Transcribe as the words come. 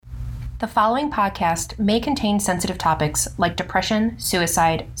The following podcast may contain sensitive topics like depression,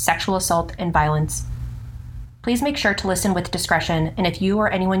 suicide, sexual assault, and violence. Please make sure to listen with discretion, and if you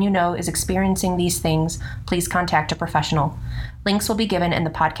or anyone you know is experiencing these things, please contact a professional. Links will be given in the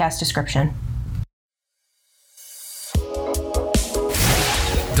podcast description.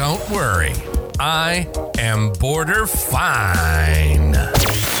 Don't worry, I am border fine.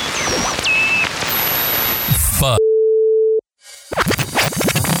 Fuck.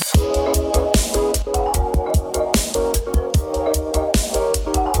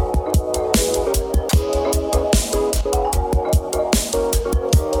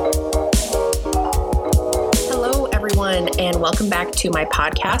 And welcome back to my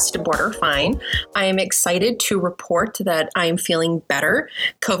podcast, Border Fine. I am excited to report that I'm feeling better.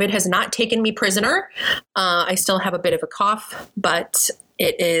 COVID has not taken me prisoner. I still have a bit of a cough, but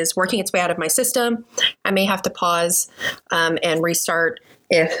it is working its way out of my system. I may have to pause and restart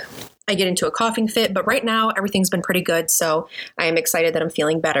if I get into a coughing fit, but right now everything's been pretty good, so I am excited that I'm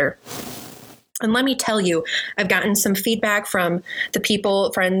feeling better. And let me tell you, I've gotten some feedback from the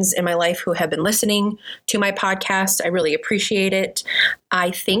people, friends in my life who have been listening to my podcast. I really appreciate it. I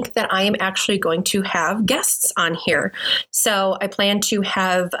think that I am actually going to have guests on here. So I plan to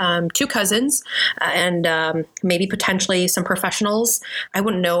have two cousins and maybe potentially some professionals. I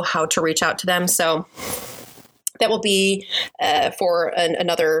wouldn't know how to reach out to them. So that will be for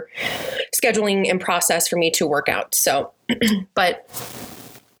another scheduling and process for me to work out. So, but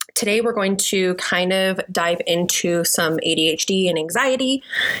today we're going to kind of dive into some ADHD and anxiety.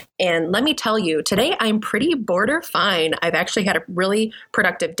 And let me tell you, today I'm pretty border fine. I've actually had a really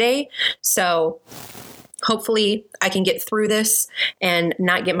productive day. So hopefully I can get through this and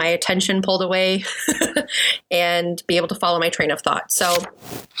not get my attention pulled away and be able to follow my train of thought. So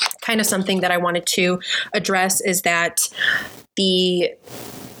kind of something that I wanted to address is that the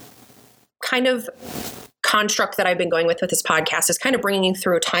kind of construct that I've been going with this podcast is kind of bringing you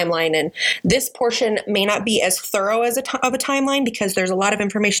through a timeline. And this portion may not be as thorough as of a timeline because there's a lot of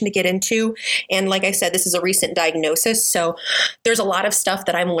information to get into. And like I said, this is a recent diagnosis. So there's a lot of stuff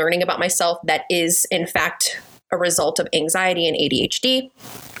that I'm learning about myself that is in fact a result of anxiety and ADHD.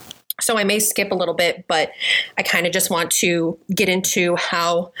 So I may skip a little bit, but I kind of just want to get into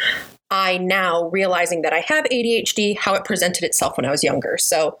how I now, realizing that I have ADHD, how it presented itself when I was younger.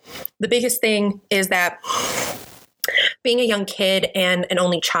 So the biggest thing is that being a young kid and an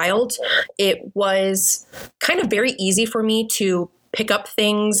only child, it was kind of very easy for me to pick up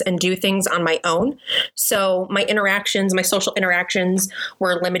things and do things on my own. So my social interactions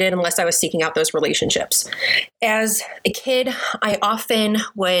were limited unless I was seeking out those relationships. As a kid, I often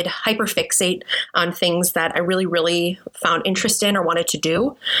would hyperfixate on things that I really, really found interest in or wanted to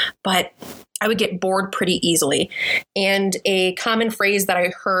do, but I would get bored pretty easily. And a common phrase that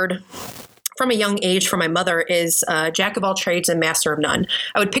I heard from a young age from my mother is jack of all trades and master of none.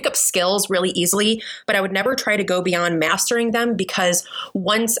 I would pick up skills really easily, but I would never try to go beyond mastering them because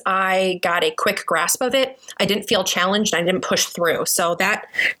once I got a quick grasp of it, I didn't feel challenged. I didn't push through. So that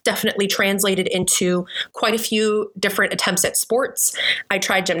definitely translated into quite a few different attempts at sports. I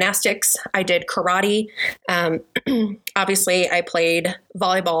tried gymnastics. I did karate. Obviously, I played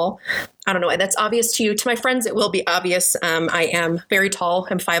volleyball. I don't know why that's obvious to you. To my friends, it will be obvious. I am very tall.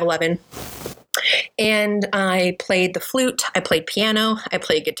 I'm 5'11". And I played the flute, I played piano, I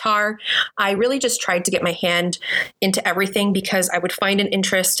played guitar. I really just tried to get my hand into everything because I would find an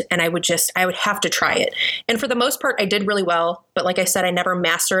interest and I would have to try it. And for the most part, I did really well. But like I said, I never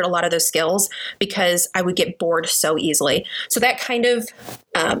mastered a lot of those skills because I would get bored so easily. So that kind of,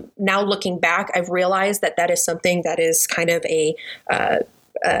 now looking back, I've realized that is something that is kind of a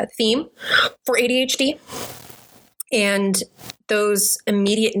theme for ADHD. And those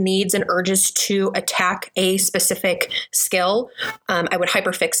immediate needs and urges to attack a specific skill, I would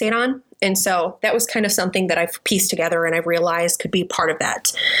hyperfixate on. And so that was kind of something that I've pieced together and I've realized could be part of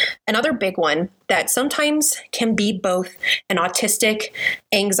that. Another big one that sometimes can be both an autistic,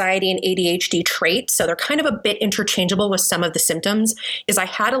 anxiety, and ADHD trait, so they're kind of a bit interchangeable with some of the symptoms, is I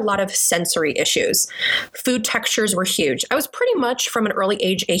had a lot of sensory issues. Food textures were huge. I was pretty much from an early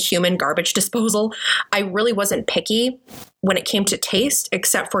age a human garbage disposal. I really wasn't picky when it came to taste,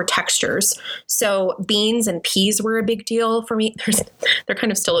 except for textures. So beans and peas were a big deal for me. They're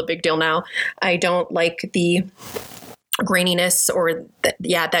kind of still a big deal now. I don't like the graininess or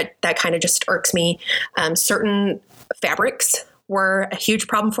that kind of just irks me. Certain fabrics were a huge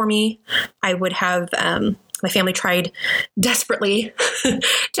problem for me. I would have My family tried desperately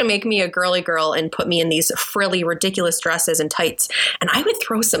to make me a girly girl and put me in these frilly, ridiculous dresses and tights. And I would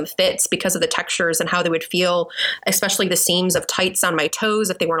throw some fits because of the textures and how they would feel, especially the seams of tights on my toes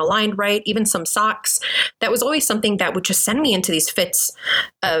if they weren't aligned right, even some socks. That was always something that would just send me into these fits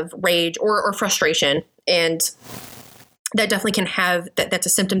of rage or frustration. And that definitely can have, that's a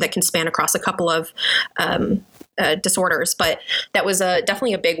symptom that can span across a couple of disorders, but that was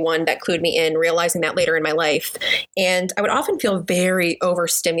definitely a big one that clued me in, realizing that later in my life. And I would often feel very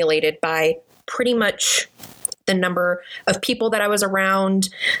overstimulated by pretty much the number of people that I was around,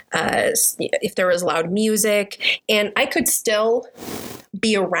 if there was loud music, and I could still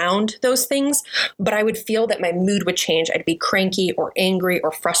be around those things, but I would feel that my mood would change. I'd be cranky or angry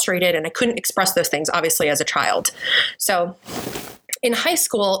or frustrated, and I couldn't express those things, obviously, as a child. So in high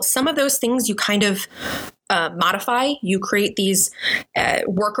school, some of those things you kind of modify. You create these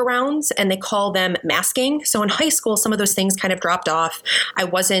workarounds, and they call them masking. So in high school, some of those things kind of dropped off. I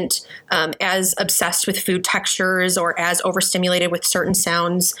wasn't as obsessed with food textures or as overstimulated with certain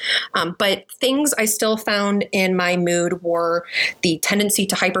sounds. But things I still found in my mood were the tendency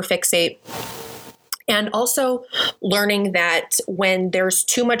to hyperfixate. And also learning that when there's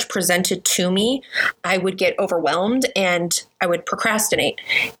too much presented to me, I would get overwhelmed and I would procrastinate,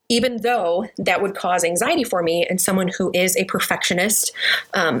 even though that would cause anxiety for me and someone who is a perfectionist.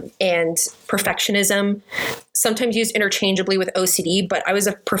 And perfectionism, sometimes used interchangeably with OCD, but I was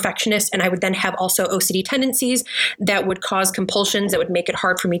a perfectionist and I would then have also OCD tendencies that would cause compulsions that would make it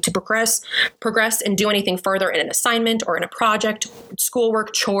hard for me to progress and do anything further in an assignment or in a project,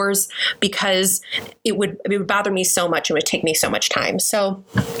 schoolwork, chores, because it would bother me so much and would take me so much time. So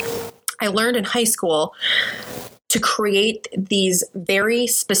I learned in high school to create these very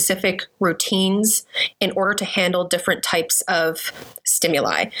specific routines in order to handle different types of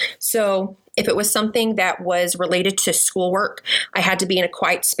stimuli. So if it was something that was related to schoolwork, I had to be in a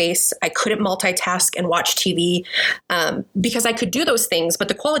quiet space. I couldn't multitask and watch TV because I could do those things, but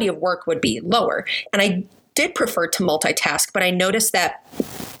the quality of work would be lower. And I did prefer to multitask, but I noticed that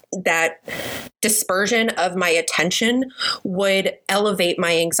dispersion of my attention would elevate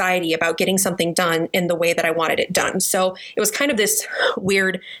my anxiety about getting something done in the way that I wanted it done. So it was kind of this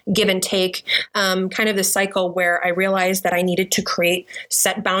weird give and take, kind of this cycle where I realized that I needed to create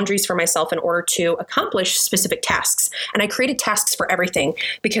set boundaries for myself in order to accomplish specific tasks. And I created tasks for everything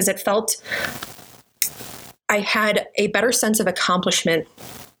because it felt I had a better sense of accomplishment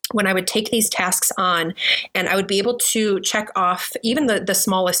when I would take these tasks on, and I would be able to check off even the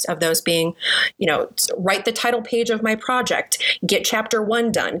smallest of those being, write the title page of my project, get chapter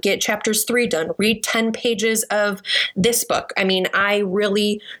 1 done, get chapters 3 done, read 10 pages of this book. I mean, I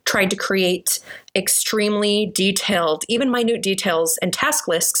really tried to create extremely detailed, even minute details and task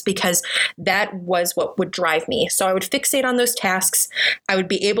lists because that was what would drive me. So I would fixate on those tasks. I would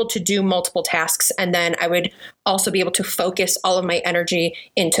be able to do multiple tasks, and then I would also be able to focus all of my energy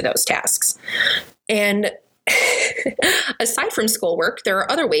into those tasks. And aside from schoolwork, there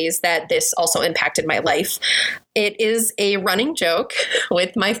are other ways that this also impacted my life. It is a running joke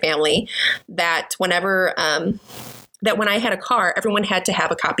with my family that when I had a car, everyone had to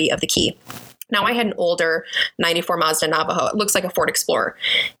have a copy of the key. Now, I had an older 94 Mazda Navajo. It looks like a Ford Explorer.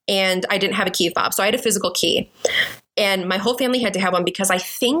 And I didn't have a key fob, so I had a physical key. And my whole family had to have one because I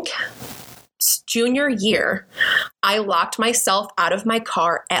think junior year, I locked myself out of my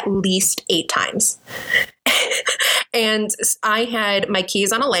car at least 8 times. And I had my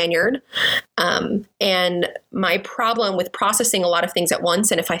keys on a lanyard. And my problem with processing a lot of things at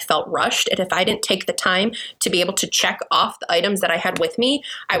once, and if I felt rushed, and if I didn't take the time to be able to check off the items that I had with me,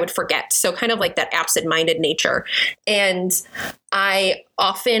 I would forget. So kind of like that absent-minded nature. And I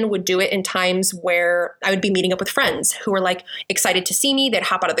often would do it in times where I would be meeting up with friends who were like excited to see me. They'd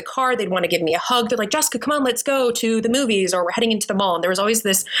hop out of the car. They'd want to give me a hug. They're like, Jessica, come on, let's go to the movies, or we're heading into the mall. And there was always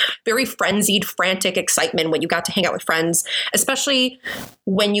this very frenzied, frantic excitement when you got to hang out with friends, especially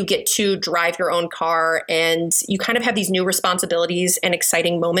when you get to drive your own car and you kind of have these new responsibilities and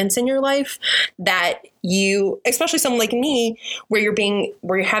exciting moments in your life that you, especially someone like me, where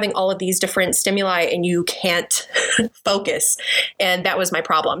you're having all of these different stimuli and you can't focus. And that was my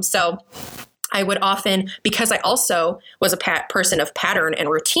problem. So I would often, because I also was a person of pattern and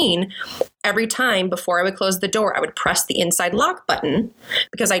routine, every time before I would close the door, I would press the inside lock button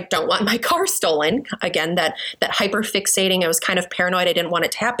because I don't want my car stolen. Again, that hyper fixating, I was kind of paranoid. I didn't want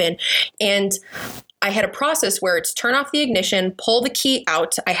it to happen. And I had a process where it's turn off the ignition, pull the key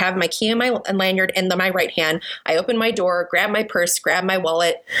out. I have my key in my lanyard in my right hand. I open my door, grab my purse, grab my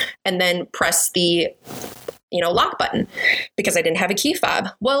wallet, and then press the lock button because I didn't have a key fob.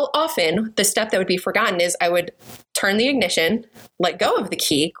 Well, often the step that would be forgotten is I would turn the ignition, let go of the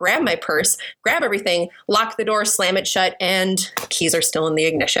key, grab my purse, grab everything, lock the door, slam it shut, and keys are still in the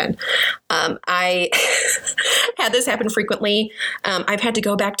ignition. I had this happen frequently. I've had to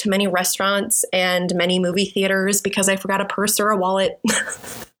go back to many restaurants and many movie theaters because I forgot a purse or a wallet.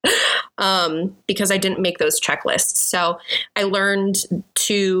 Because I didn't make those checklists. So I learned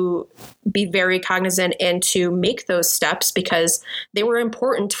to be very cognizant and to make those steps because they were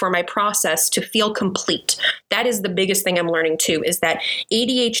important for my process to feel complete. That is the biggest thing I'm learning too, is that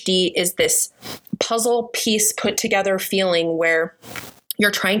ADHD is this puzzle piece put together feeling where you're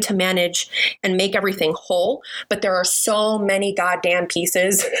trying to manage and make everything whole, but there are so many goddamn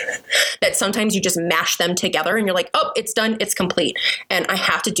pieces that sometimes you just mash them together and you're like, oh, it's done, it's complete. And I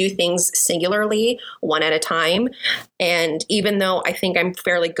have to do things singularly, one at a time. And even though I think I'm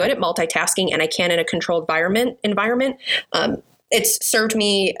fairly good at multitasking and I can in a controlled environment, it's served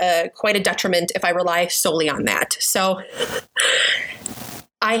me quite a detriment if I rely solely on that. So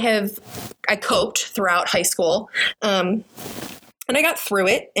I coped throughout high school. And I got through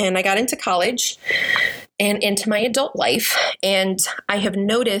it and I got into college and into my adult life. And I have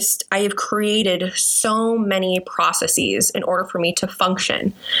noticed I have created so many processes in order for me to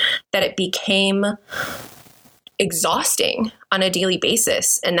function that it became exhausting on a daily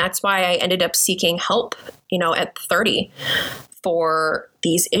basis. And that's why I ended up seeking help, at 30 for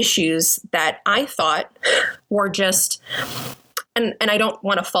these issues that I thought were just... And I don't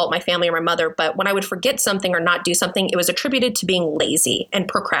want to fault my family or my mother, but when I would forget something or not do something, it was attributed to being lazy and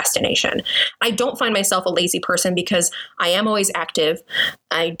procrastination. I don't find myself a lazy person because I am always active.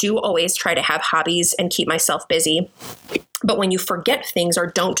 I do always try to have hobbies and keep myself busy. But when you forget things or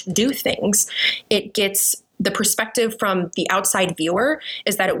don't do things, it gets... The perspective from the outside viewer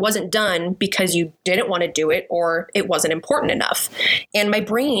is that it wasn't done because you didn't want to do it or it wasn't important enough. And my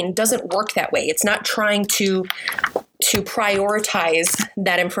brain doesn't work that way. It's not trying to prioritize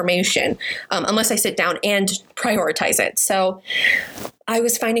that information unless I sit down and prioritize it. So I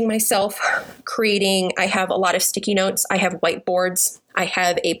was finding myself I have a lot of sticky notes. I have whiteboards. I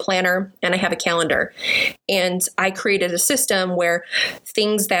have a planner and I have a calendar. And I created a system where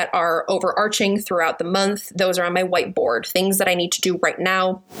things that are overarching throughout the month, those are on my whiteboard. Things that I need to do right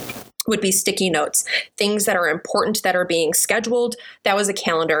now would be sticky notes. Things that are important that are being scheduled, that was a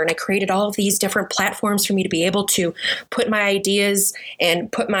calendar. And I created all of these different platforms for me to be able to put my ideas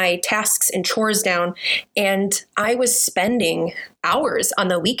and put my tasks and chores down. And I was spending hours on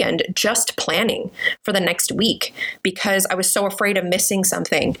the weekend just planning for the next week because I was so afraid of missing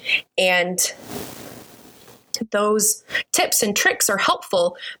something. And those tips and tricks are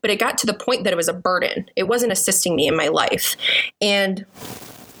helpful, but it got to the point that it was a burden. It wasn't assisting me in my life. And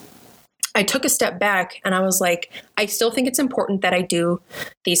I took a step back and I was like, I still think it's important that I do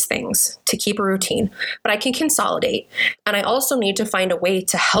these things to keep a routine, but I can consolidate. And I also need to find a way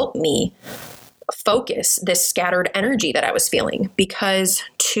to help me focus this scattered energy that I was feeling, because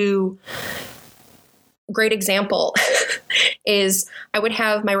great example is I would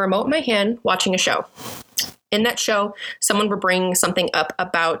have my remote in my hand watching a show. In that show, someone would bring something up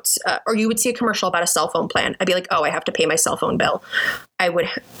about, or you would see a commercial about a cell phone plan. I'd be like, oh, I have to pay my cell phone bill. I would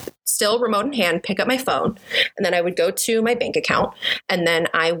still remote in hand, pick up my phone, and then I would go to my bank account, and then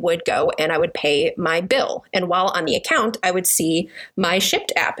I would go and I would pay my bill. And while on the account, I would see my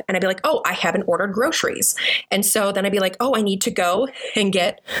Shipped app, and I'd be like, oh, I haven't ordered groceries. And so then I'd be like, oh, I need to go and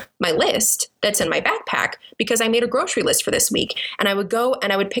get my list that's in my backpack because I made a grocery list for this week. And I would go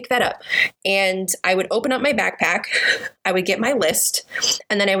and I would pick that up, and I would open up my backpack, I would get my list,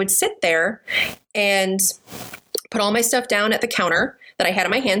 and then I would sit there and put all my stuff down at the counter that I had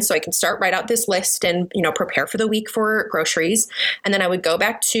in my hand so I could start write out this list and, prepare for the week for groceries. And then I would go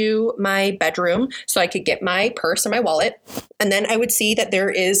back to my bedroom so I could get my purse and my wallet. And then I would see that there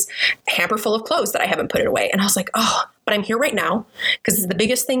is a hamper full of clothes that I haven't put it away. And I was like, oh, but I'm here right now, because the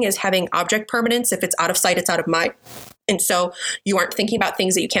biggest thing is having object permanence. If it's out of sight, it's out of mind. And so you aren't thinking about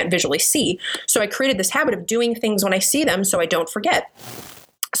things that you can't visually see. So I created this habit of doing things when I see them so I don't forget.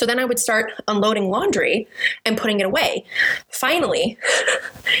 So then I would start unloading laundry and putting it away. Finally,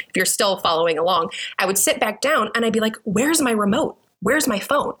 if you're still following along, I would sit back down and I'd be like, where's my remote? Where's my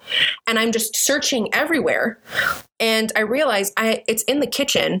phone? And I'm just searching everywhere. And I realized it's in the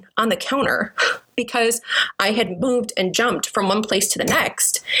kitchen on the counter because I had moved and jumped from one place to the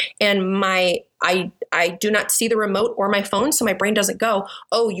next. And I do not see the remote or my phone, so my brain doesn't go,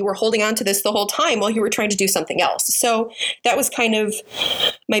 oh, you were holding on to this the whole time while you were trying to do something else. So that was kind of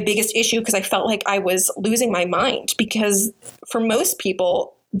my biggest issue, because I felt like I was losing my mind, because for most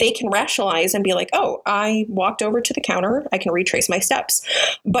people, they can rationalize and be like, oh, I walked over to the counter. I can retrace my steps.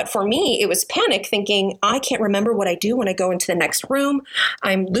 But for me, it was panic thinking, I can't remember what I do when I go into the next room.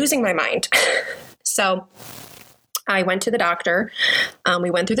 I'm losing my mind. So I went to the doctor.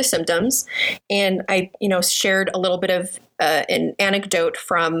 We went through the symptoms, and I, shared a little bit of an anecdote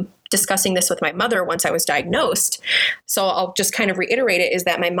from discussing this with my mother once I was diagnosed. So I'll just kind of reiterate it, is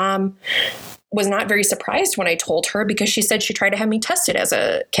that my mom was not very surprised when I told her, because she said she tried to have me tested as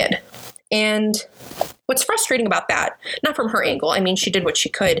a kid. And what's frustrating about that, not from her angle, I mean, she did what she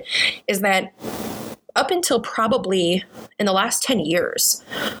could, is that up until probably in the last 10 years,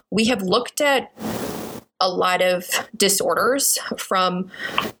 we have looked at a lot of disorders from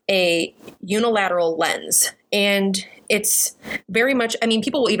a unilateral lens. And it's very much, I mean,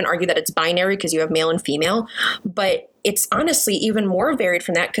 people will even argue that it's binary because you have male and female, but it's honestly even more varied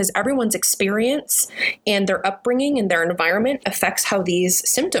from that, because everyone's experience and their upbringing and their environment affects how these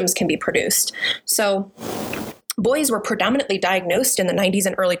symptoms can be produced. So boys were predominantly diagnosed in the 90s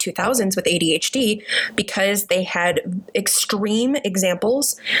and early 2000s with ADHD because they had extreme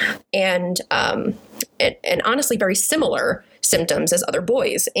examples and honestly very similar symptoms as other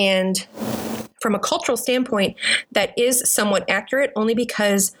boys. And from a cultural standpoint, that is somewhat accurate, only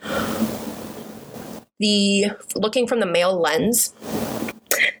because looking from the male lens,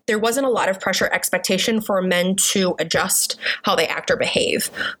 there wasn't a lot of pressure expectation for men to adjust how they act or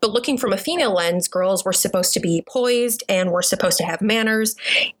behave. But looking from a female lens, girls were supposed to be poised and were supposed to have manners,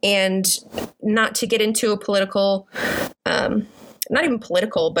 and not to get into a political, not even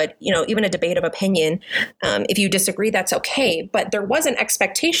political, but, even a debate of opinion. If you disagree, that's okay. But there was an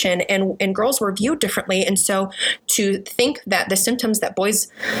expectation, and girls were viewed differently. And so to think that the symptoms that boys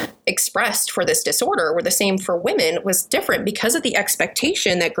expressed for this disorder were the same for women was different because of the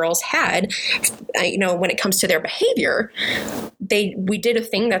expectation that girls had, when it comes to their behavior. We did a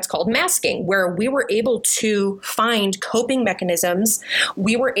thing that's called masking, where we were able to find coping mechanisms.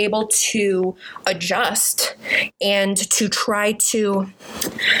 We were able to adjust and to try to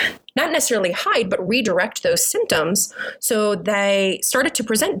not necessarily hide, but redirect those symptoms so they started to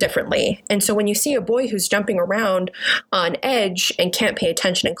present differently. And so when you see a boy who's jumping around on edge and can't pay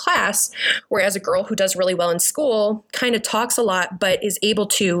attention in class, whereas a girl who does really well in school kind of talks a lot, but is able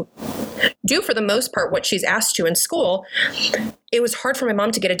to do for the most part what she's asked to in school, it was hard for my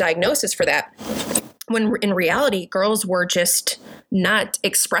mom to get a diagnosis for that. When in reality, girls were just not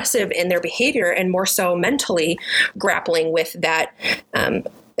expressive in their behavior and more so mentally grappling with that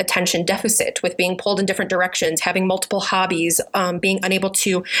attention deficit, with being pulled in different directions, having multiple hobbies, being unable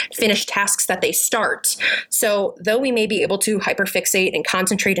to finish tasks that they start. So though we may be able to hyperfixate and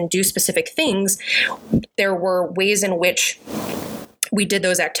concentrate and do specific things, there were ways in which we did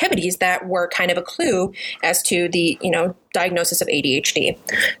those activities that were kind of a clue as to the, diagnosis of ADHD.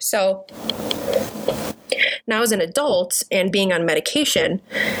 So now as an adult and being on medication,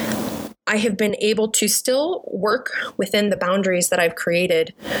 I have been able to still work within the boundaries that I've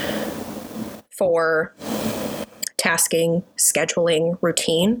created for tasking, scheduling,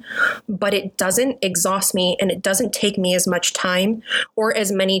 routine, but it doesn't exhaust me and it doesn't take me as much time or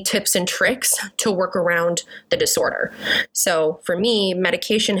as many tips and tricks to work around the disorder. So for me,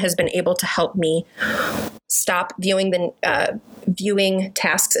 medication has been able to help me stop viewing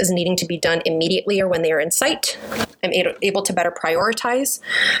tasks as needing to be done immediately or when they are in sight. I'm able to better prioritize.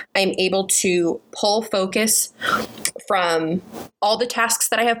 I'm able to pull focus from all the tasks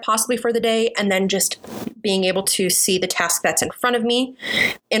that I have possibly for the day, and then just being able to see the task that's in front of me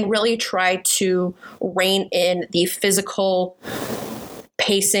and really try to rein in the physical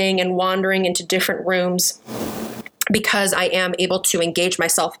pacing and wandering into different rooms, because I am able to engage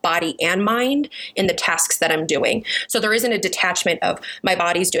myself, body and mind, in the tasks that I'm doing. So there isn't a detachment of my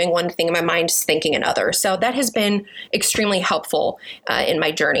body's doing one thing and my mind's thinking another. So that has been extremely helpful in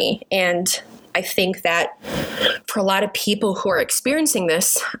my journey. And I think that for a lot of people who are experiencing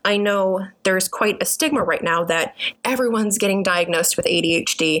this, I know there's quite a stigma right now that everyone's getting diagnosed with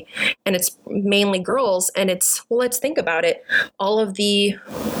ADHD, and it's mainly girls. And it's, well, let's think about it. All of the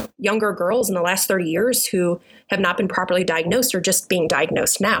younger girls in the last 30 years who have not been properly diagnosed are just being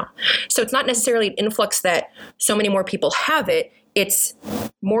diagnosed now. So it's not necessarily an influx that so many more people have it. It's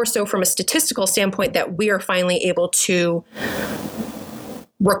more so from a statistical standpoint that we are finally able to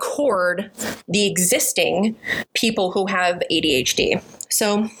record the existing people who have ADHD.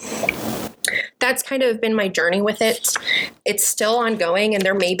 So that's kind of been my journey with it. It's still ongoing, and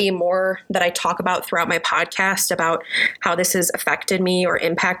there may be more that I talk about throughout my podcast about how this has affected me or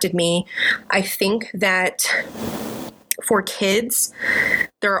impacted me. I think that for kids,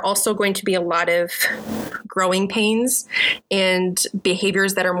 there are also going to be a lot of growing pains and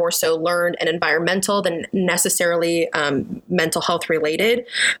behaviors that are more so learned and environmental than necessarily mental health related.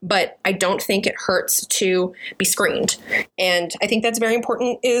 But I don't think it hurts to be screened. And I think that's very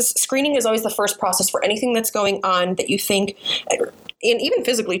important. Is screening is always the first process for anything that's going on that you think, and even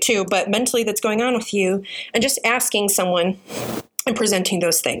physically too, but mentally that's going on with you, and just asking someone and presenting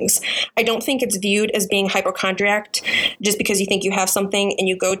those things. I don't think it's viewed as being hypochondriac just because you think you have something and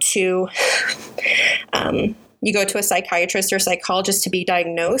you go to a psychiatrist or psychologist to be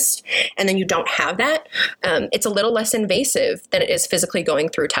diagnosed, and then you don't have that. It's a little less invasive than it is physically going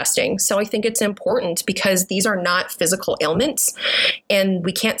through testing. So I think it's important because these are not physical ailments and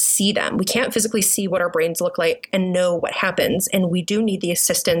we can't see them. We can't physically see what our brains look like and know what happens. And we do need the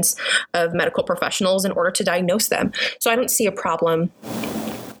assistance of medical professionals in order to diagnose them. So I don't see a problem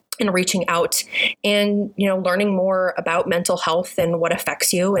in reaching out and, learning more about mental health and what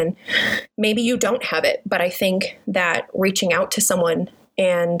affects you. And maybe you don't have it, but I think that reaching out to someone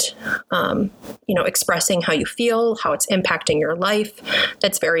and, expressing how you feel, how it's impacting your life,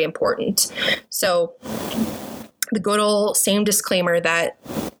 that's very important. So the good old same disclaimer that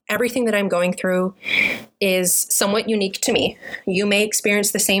everything that I'm going through is somewhat unique to me. You may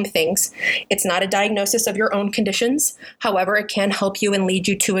experience the same things. It's not a diagnosis of your own conditions. However, it can help you and lead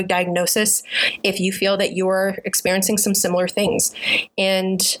you to a diagnosis if you feel that you are experiencing some similar things.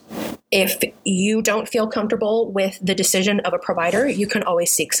 And if you don't feel comfortable with the decision of a provider, you can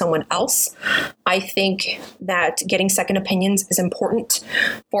always seek someone else. I think that getting second opinions is important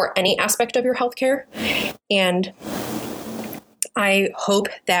for any aspect of your healthcare. And I hope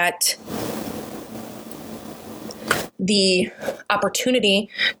that the opportunity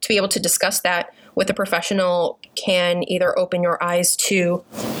to be able to discuss that with a professional can either open your eyes to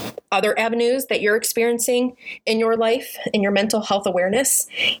other avenues that you're experiencing in your life, in your mental health awareness,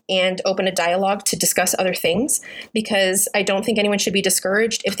 and open a dialogue to discuss other things, because I don't think anyone should be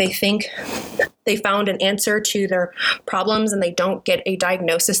discouraged if they think they found an answer to their problems and they don't get a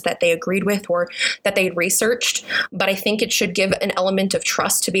diagnosis that they agreed with or that they researched. But I think it should give an element of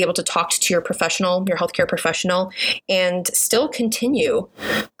trust to be able to talk to your professional, your healthcare professional, and still continue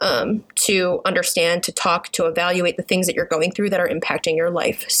to understand, to talk, to evaluate the things that you're going through that are impacting your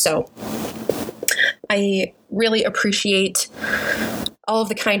life. So I really appreciate all of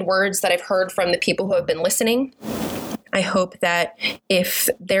the kind words that I've heard from the people who have been listening. I hope that if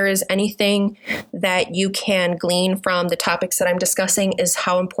there is anything that you can glean from the topics that I'm discussing is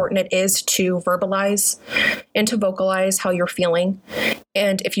how important it is to verbalize and to vocalize how you're feeling.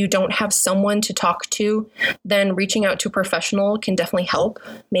 And if you don't have someone to talk to, then reaching out to a professional can definitely help,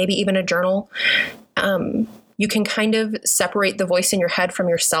 maybe even a journal. You can kind of separate the voice in your head from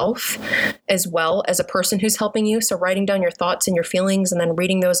yourself as well as a person who's helping you. So writing down your thoughts and your feelings and then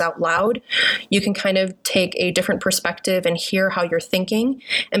reading those out loud, you can kind of take a different perspective and hear how you're thinking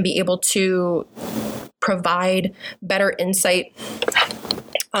and be able to provide better insight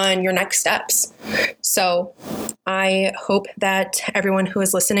on your next steps. So I hope that everyone who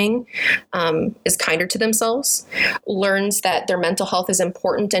is listening is kinder to themselves, learns that their mental health is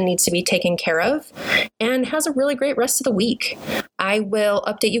important and needs to be taken care of, and has a really great rest of the week. I will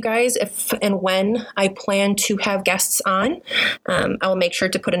update you guys if and when I plan to have guests on. I will make sure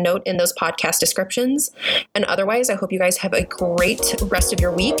to put a note in those podcast descriptions. And otherwise, I hope you guys have a great rest of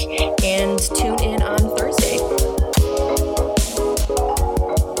your week and tune in on Thursday.